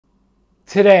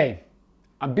Today,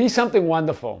 on Be Something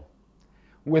Wonderful.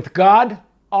 With God,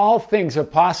 all things are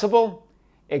possible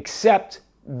except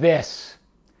this.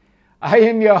 I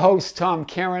am your host, Tom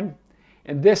Karen,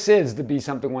 and this is the Be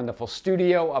Something Wonderful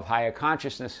studio of higher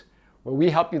consciousness, where we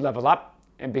help you level up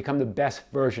and become the best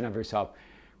version of yourself.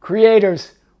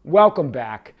 Creators, welcome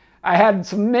back. I had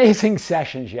some amazing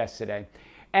sessions yesterday,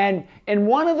 and in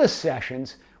one of the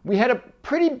sessions, we had a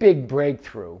pretty big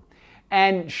breakthrough.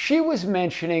 And she was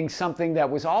mentioning something that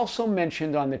was also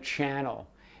mentioned on the channel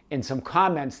in some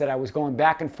comments that I was going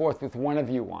back and forth with one of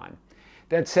you on,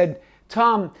 that said,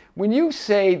 Tom, when you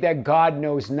say that God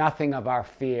knows nothing of our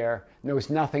fear, knows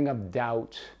nothing of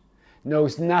doubt,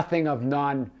 knows nothing of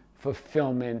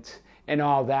non-fulfillment and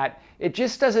all that, it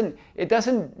just doesn't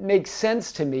make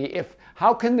sense to me.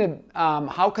 How can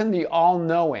the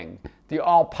all-knowing, the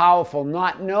all-powerful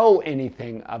not know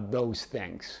anything of those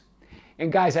things?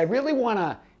 And guys, I really want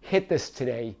to hit this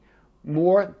today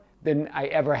more than I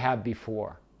ever have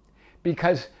before.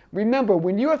 Because remember,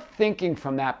 when you're thinking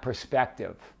from that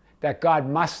perspective, that God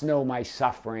must know my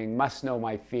suffering, must know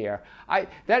my fear,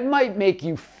 that might make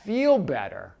you feel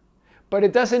better. But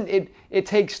it doesn't, it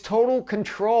takes total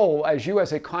control as you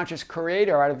as a conscious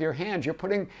creator out of your hands. You're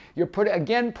putting your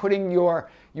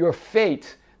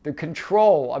fate, the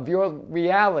control of your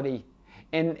reality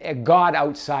in a God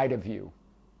outside of you.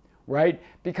 Right?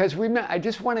 Because I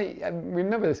just want to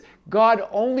remember this. God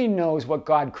only knows what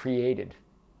God created.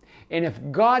 And if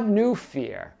God knew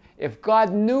fear, if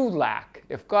God knew lack,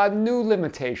 if God knew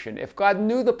limitation, if God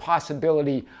knew the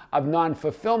possibility of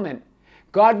non-fulfillment,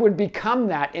 God would become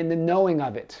that in the knowing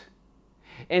of it.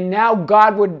 And now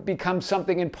God would become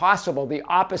something impossible, the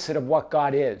opposite of what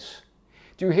God is.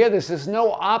 Do you hear this? There's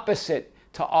no opposite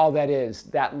to all that is,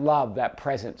 that love, that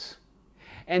presence.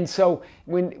 And so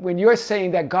when you're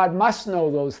saying that God must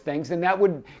know those things, then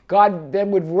God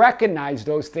then would recognize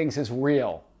those things as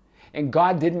real. And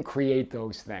God didn't create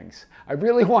those things. I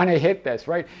really want to hit this,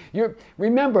 right?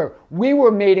 Remember, we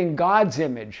were made in God's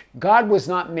image. God was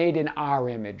not made in our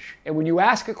image. And when you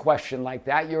ask a question like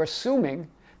that, you're assuming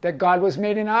that God was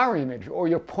made in our image, or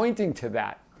you're pointing to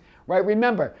that, right?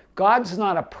 Remember, God's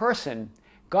not a person.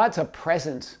 God's a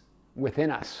presence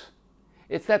within us.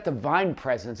 It's that divine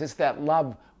presence. It's that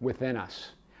love within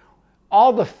us.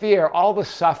 All the fear, all the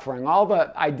suffering, all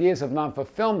the ideas of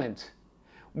non-fulfillment,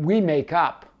 we make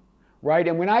up, right?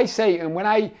 And when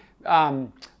I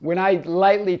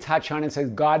lightly touch on it and say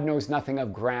God knows nothing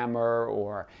of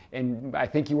grammar, and I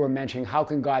think you were mentioning, how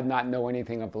can God not know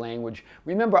anything of language?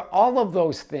 Remember, all of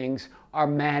those things are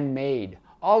man-made.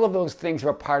 All of those things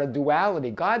are part of duality.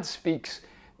 God speaks,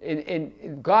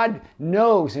 and God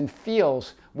knows and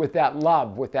feels with that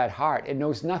love, with that heart. It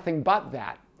knows nothing but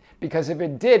that. Because if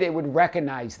it did, it would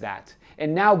recognize that.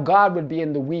 And now God would be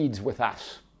in the weeds with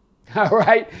us. All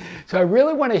right? So I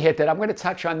really want to hit that. I'm going to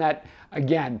touch on that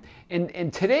again.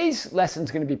 And today's lesson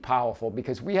is going to be powerful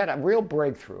because we had a real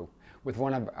breakthrough with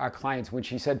one of our clients when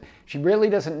she said she really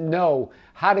doesn't know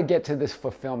how to get to this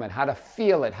fulfillment, how to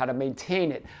feel it, how to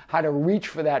maintain it, how to reach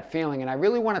for that feeling. And I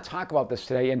really want to talk about this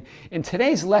today. And in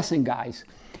today's lesson, guys,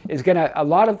 a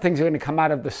lot of things are going to come out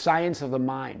of The Science of the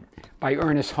Mind by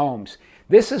Ernest Holmes.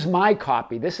 This is my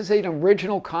copy. This is an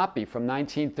original copy from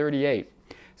 1938,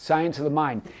 Science of the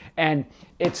Mind. And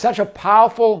it's such a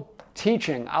powerful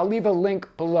teaching. I'll leave a link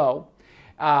below.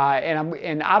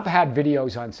 And I've had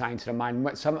videos on Science of the Mind.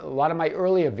 A lot of my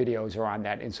earlier videos are on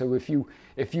that. And so if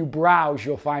you browse,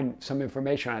 you'll find some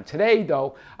information on it. Today,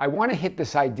 though, I want to hit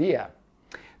this idea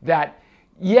that,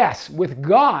 yes, with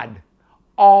God,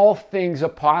 all things are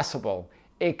possible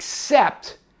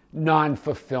except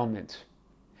non-fulfillment.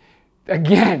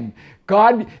 Again,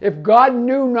 if God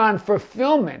knew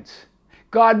non-fulfillment,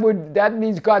 that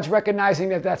means God's recognizing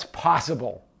that that's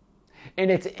possible.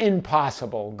 And it's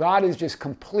impossible. God is just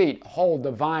complete, whole,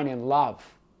 divine, and love.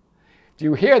 Do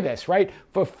you hear this, right?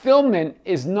 Fulfillment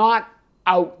is not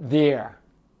out there.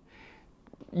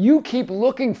 You keep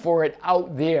looking for it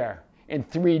out there in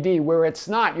 3D where it's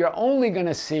not. You're only going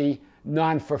to see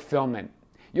non-fulfillment.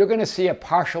 You're going to see a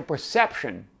partial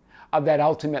perception of that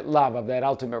ultimate love, of that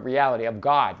ultimate reality of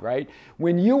God, right?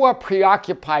 When you are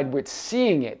preoccupied with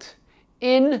seeing it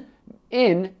in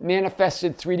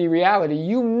manifested 3D reality,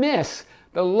 you miss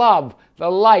the love, the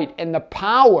light, and the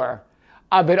power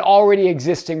of it already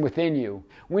existing within you.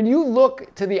 When you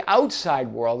look to the outside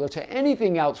world or to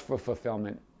anything else for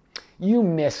fulfillment, you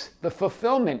miss the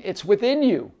fulfillment. It's within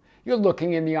you. You're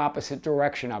looking in the opposite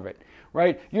direction of it,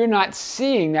 right? You're not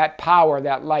seeing that power,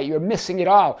 that light. You're missing it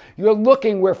all. You're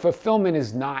looking where fulfillment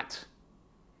is not,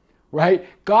 right?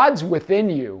 God's within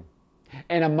you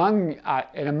and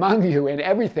among you and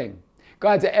everything.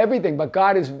 God's everything, but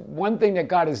God is one thing that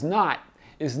God is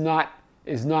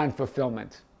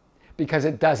non-fulfillment, because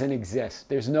it doesn't exist.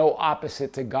 There's no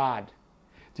opposite to God.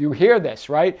 Do you hear this,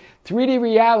 right? 3D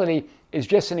reality is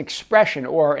just an expression,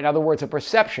 or in other words, a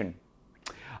perception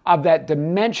of that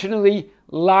dimensionally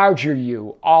larger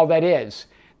you, all that is,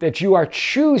 that you are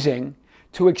choosing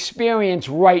to experience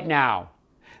right now.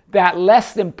 That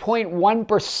less than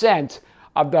 0.1%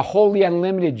 of the wholly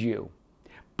unlimited you.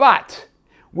 But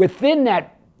within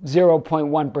that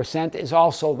 0.1% is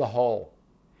also the whole.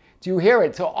 Do you hear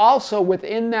it? So also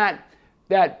within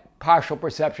that partial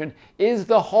perception is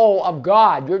the whole of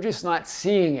God. You're just not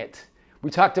seeing it. We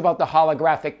talked about the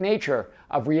holographic nature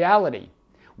of reality,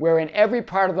 where in every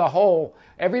part of the whole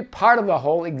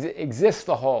exists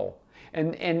the whole.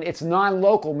 And it's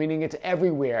non-local, meaning it's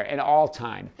everywhere and all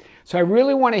time. So I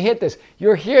really want to hit this.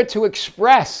 You're here to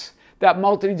express that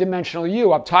multidimensional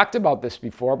you. I've talked about this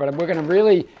before, but we're going to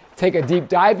really take a deep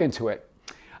dive into it.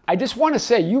 I just want to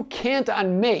say you can't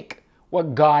unmake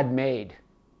what God made.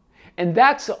 And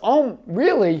that's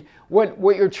really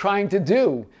what you're trying to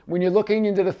do when you're looking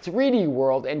into the 3D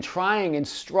world and trying and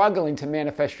struggling to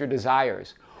manifest your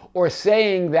desires, or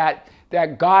saying that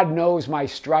God knows my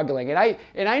struggling.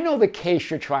 And I know the case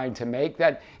you're trying to make,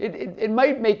 that it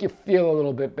might make you feel a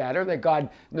little bit better that God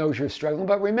knows you're struggling.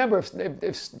 But remember,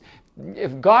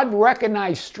 if God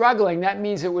recognized struggling, that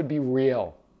means it would be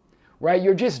real, right?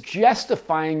 You're just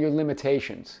justifying your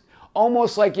limitations.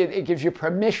 Almost like it gives you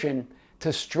permission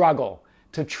to struggle,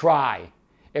 to try.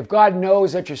 If God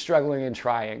knows that you're struggling and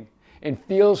trying and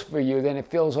feels for you, then it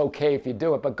feels okay if you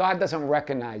do it. But God doesn't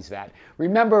recognize that.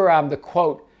 Remember the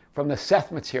quote from the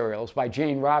Seth Materials by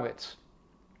Jane Roberts,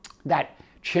 that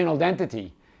channeled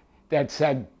entity that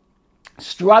said,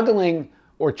 struggling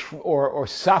or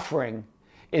suffering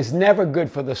is never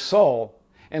good for the soul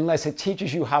unless it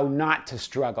teaches you how not to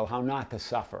struggle, how not to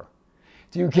suffer.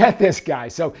 Do you get this,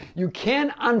 guys? So you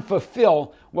can't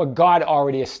unfulfill what God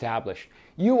already established.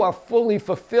 You are fully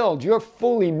fulfilled. You're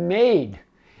fully made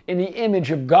in the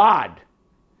image of God.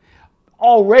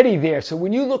 Already there. So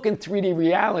when you look in 3D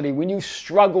reality, when you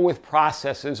struggle with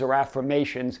processes or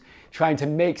affirmations, trying to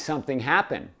make something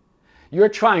happen, you're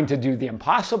trying to do the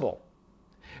impossible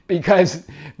because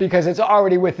it's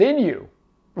already within you,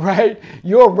 right?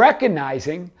 You're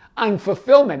recognizing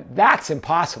unfulfillment. That's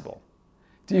impossible.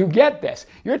 Do you get this?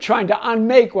 You're trying to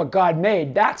unmake what God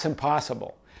made. That's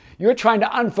impossible. You're trying to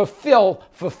unfulfill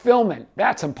fulfillment.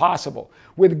 That's impossible.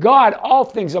 With God, all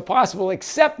things are possible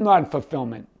except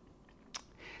non-fulfillment.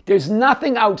 There's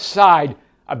nothing outside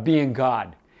of being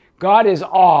God. God is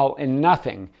all and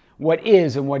nothing, what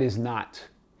is and what is not.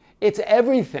 It's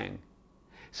everything.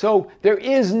 So there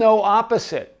is no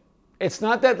opposite. It's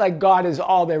not that like God is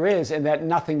all there is and that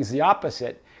nothing's the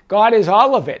opposite. God is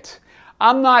all of it.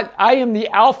 I am the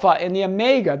Alpha and the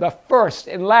Omega, the first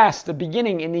and last, the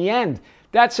beginning and the end.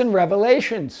 That's in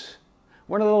Revelations,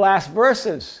 one of the last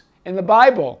verses in the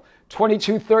Bible,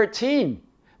 22:13.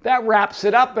 That wraps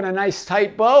it up in a nice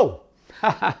tight bow.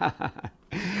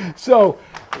 So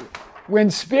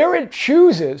when Spirit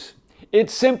chooses,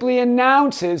 it simply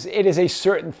announces it is a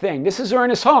certain thing. This is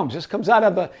Ernest Holmes. This comes out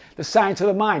of the Science of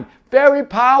the Mind. Very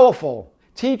powerful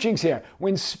teachings here.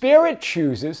 When Spirit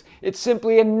chooses, it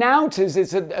simply announces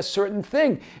it's a certain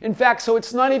thing. In fact, so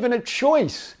it's not even a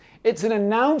choice. It's an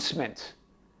announcement,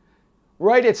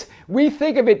 right? We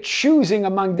think of it choosing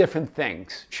among different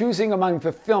things, choosing among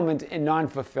fulfillment and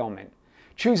non-fulfillment,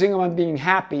 choosing among being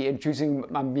happy and choosing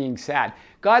among being sad.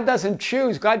 God doesn't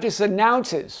choose. God just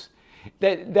announces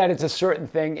that it's a certain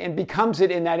thing and becomes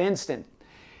it in that instant.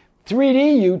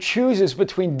 3D you chooses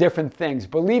between different things.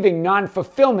 Believing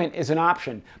non-fulfillment is an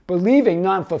option. Believing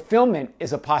non-fulfillment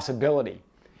is a possibility.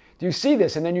 Do you see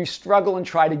this? And then you struggle and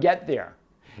try to get there.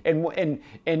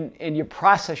 And you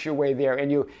process your way there.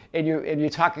 And you're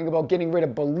talking about getting rid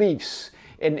of beliefs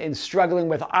and struggling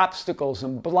with obstacles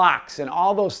and blocks and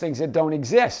all those things that don't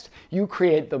exist. You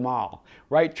create them all,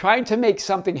 right? Trying to make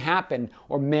something happen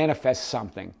or manifest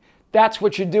something. That's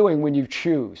what you're doing when you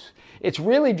choose. It's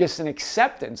really just an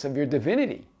acceptance of your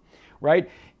divinity, right?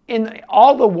 In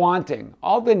all the wanting,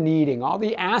 all the needing, all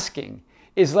the asking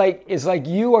is like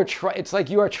you are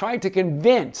trying to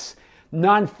convince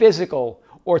non-physical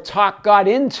or talk God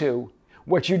into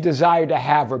what you desire to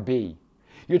have or be.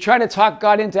 You're trying to talk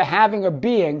God into having or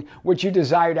being what you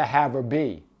desire to have or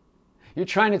be. You're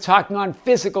trying to talk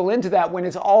non-physical into that when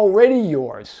it's already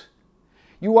yours.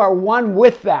 You are one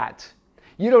with that.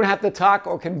 You don't have to talk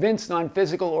or convince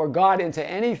non-physical or God into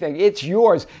anything. It's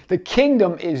yours. The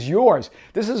kingdom is yours.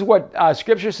 This is what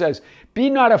Scripture says. Be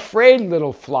not afraid,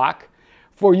 little flock,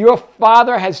 For your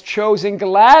Father has chosen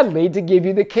gladly to give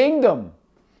you the kingdom.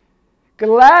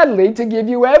 Gladly to give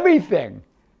you everything.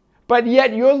 But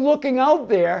yet you're looking out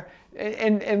there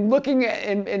and looking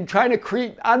and trying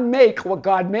to unmake what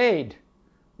God made.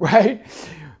 Right?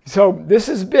 So this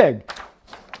is big.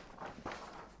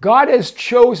 God has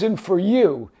chosen for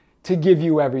you to give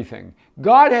you everything.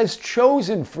 God has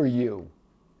chosen for you.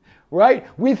 Right?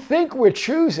 We think we're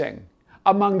choosing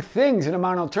among things and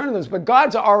among alternatives, but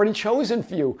God's already chosen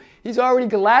for you. He's already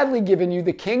gladly given you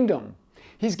the kingdom.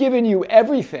 He's given you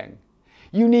everything.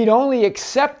 You need only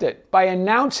accept it by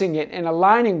announcing it and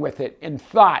aligning with it in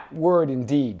thought, word, and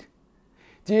deed.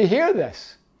 Do you hear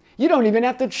this? You don't even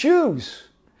have to choose.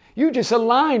 You just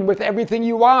align with everything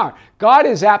you are. God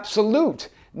is absolute.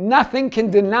 Nothing can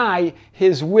deny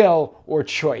His will or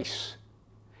choice.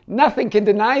 Nothing can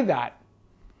deny that.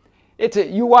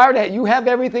 You have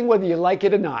everything whether you like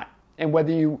it or not, and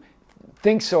whether you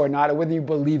think so or not, or whether you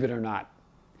believe it or not.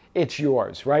 It's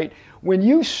yours, right? When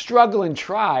you struggle and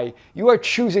try, you are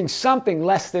choosing something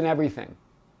less than everything.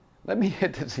 Let me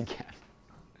hit this again.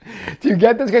 Do you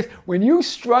get this, guys? When you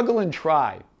struggle and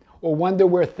try, or wonder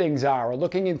where things are, or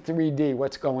looking in 3D,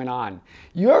 what's going on,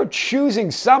 you're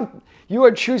choosing something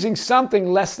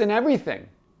less than everything.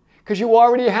 Because you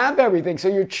already have everything, so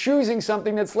you're choosing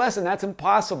something that's less, and that's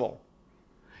impossible.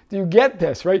 Do you get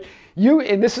this, right?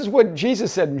 And this is what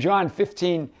Jesus said in John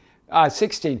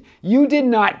 15:16. You did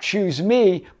not choose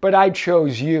me, but I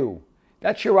chose you.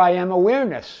 That's your I am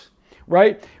awareness,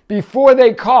 right? Before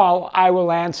they call, I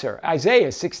will answer.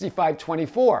 Isaiah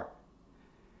 65:24.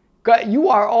 God, you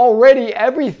are already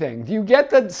everything. Do you get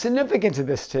the significance of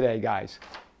this today, guys?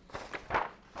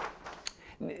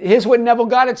 Here's what Neville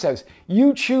Goddard says.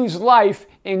 You choose life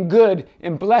and good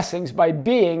and blessings by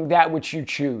being that which you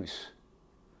choose.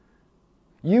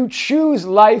 You choose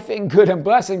life and good and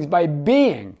blessings by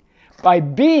being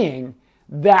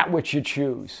that which you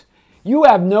choose. You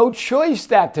have no choice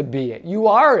to be it. You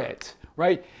are it,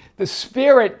 right? The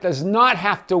Spirit does not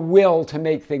have to will to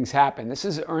make things happen. This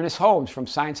is Ernest Holmes from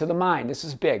Science of the Mind. This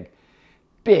is big.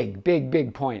 Big, big,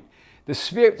 big point. The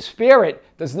Spirit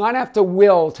does not have to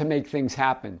will to make things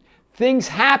happen. Things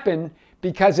happen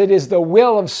because it is the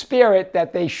will of Spirit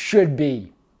that they should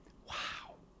be.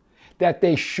 Wow. That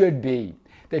they should be.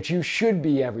 That you should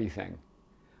be everything.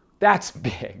 That's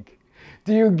big.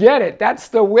 Do you get it? That's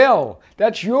the will.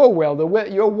 That's your will.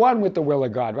 You're one with the will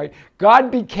of God, right?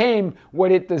 God became what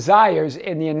it desires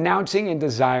in the announcing and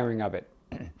desiring of it.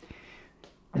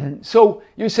 So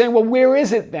you're saying, well, where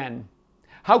is it then?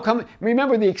 How come?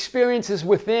 Remember, the experience is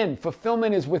within.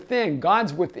 Fulfillment is within.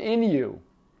 God's within you.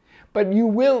 But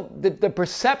the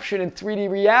perception in 3D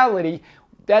reality,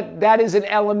 that is an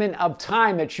element of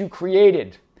time that you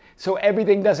created. So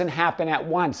everything doesn't happen at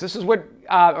once. This is what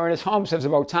Ernest Holmes says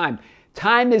about time.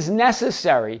 Time is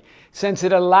necessary since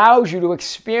it allows you to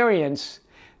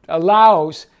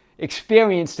allows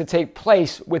experience to take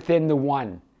place within the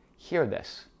one. Hear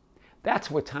this. That's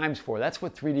what time's for. That's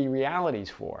what 3D reality's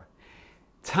for.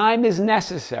 Time is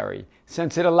necessary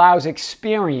since it allows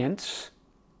experience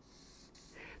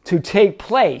to take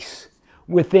place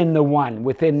within the one,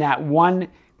 within that one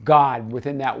God,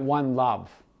 within that one love.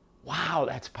 Wow,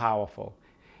 that's powerful.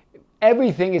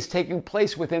 Everything is taking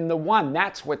place within the one.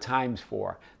 That's what time's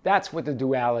for. That's what the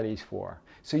duality's for.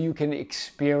 So you can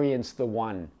experience the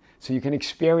one. So you can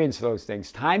experience those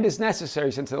things. Time is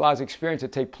necessary since it allows experience to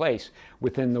take place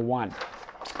within the one.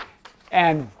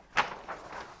 And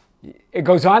it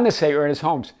goes on to say, Ernest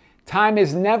Holmes, time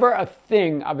is never a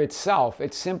thing of itself.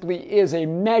 It simply is a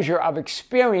measure of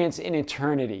experience in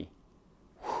eternity.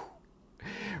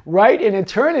 Right? In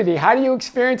eternity, how do you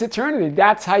experience eternity?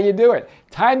 That's how you do it.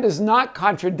 Time does not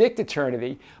contradict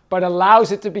eternity, but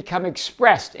allows it to become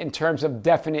expressed in terms of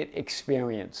definite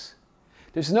experience.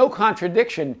 There's no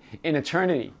contradiction in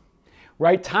eternity,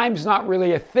 right? Time's not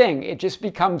really a thing. It just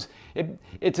becomes,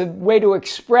 it's a way to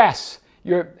express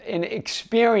and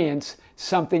experience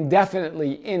something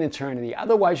definitely in eternity.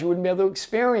 Otherwise, you wouldn't be able to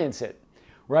experience it,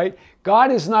 right?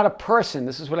 God is not a person.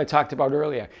 This is what I talked about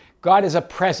earlier. God is a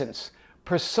presence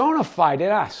personified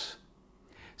in us.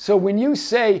 So when you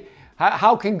say,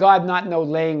 how can God not know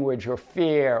language or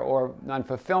fear or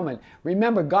non-fulfillment?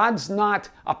 Remember, God's not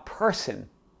a person,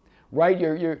 right?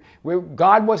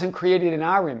 God wasn't created in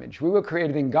our image. We were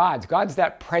created in God's. God's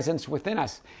that presence within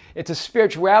us. It's a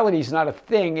spirituality, it's not a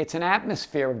thing. It's an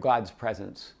atmosphere of God's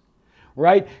presence,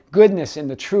 right? Goodness and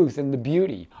the truth and the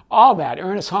beauty. All that,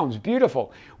 Ernest Holmes,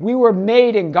 beautiful. We were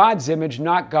made in God's image,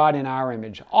 not God in our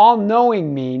image.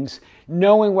 All-knowing means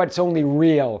knowing what's only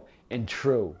real and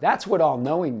true. That's what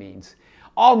all-knowing means.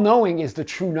 All-knowing is the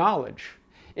true knowledge.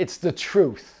 It's the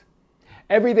truth.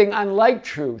 Everything unlike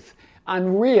truth,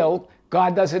 unreal,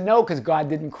 God doesn't know because God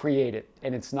didn't create it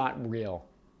and it's not real.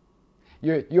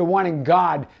 You're wanting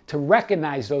God to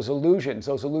recognize those illusions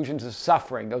of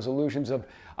suffering, those illusions of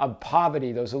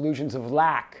poverty, those illusions of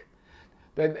lack,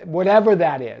 whatever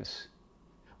that is.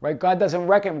 Right? God doesn't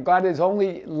reckon. God is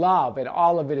only love, and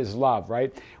all of it is love,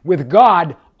 right? With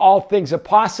God, all things are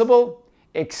possible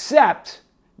except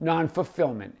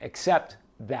non-fulfillment, except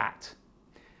that.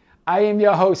 I am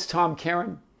your host, Tom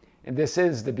Karen, and this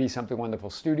is the Be Something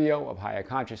Wonderful studio of Higher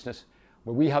Consciousness,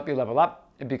 where we help you level up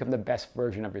and become the best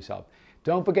version of yourself.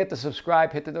 Don't forget to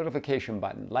subscribe, hit the notification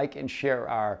button, like and share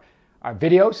our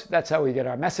videos. That's how we get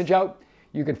our message out.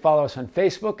 You can follow us on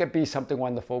Facebook at Be Something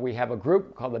Wonderful. We have a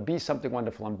group called the Be Something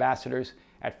Wonderful Ambassadors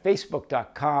at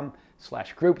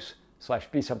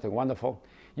facebook.com/groups/Be Something Wonderful.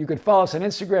 You can follow us on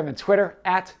Instagram and Twitter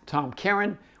at Tom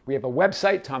Karen. We have a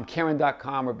website,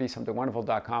 tomkaren.com or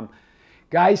BeSomethingWonderful.com.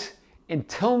 Guys,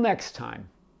 until next time,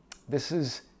 this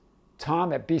is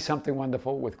Tom at Be Something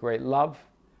Wonderful with great love,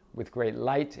 with great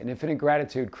light and infinite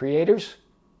gratitude. Creators,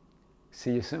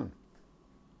 see you soon.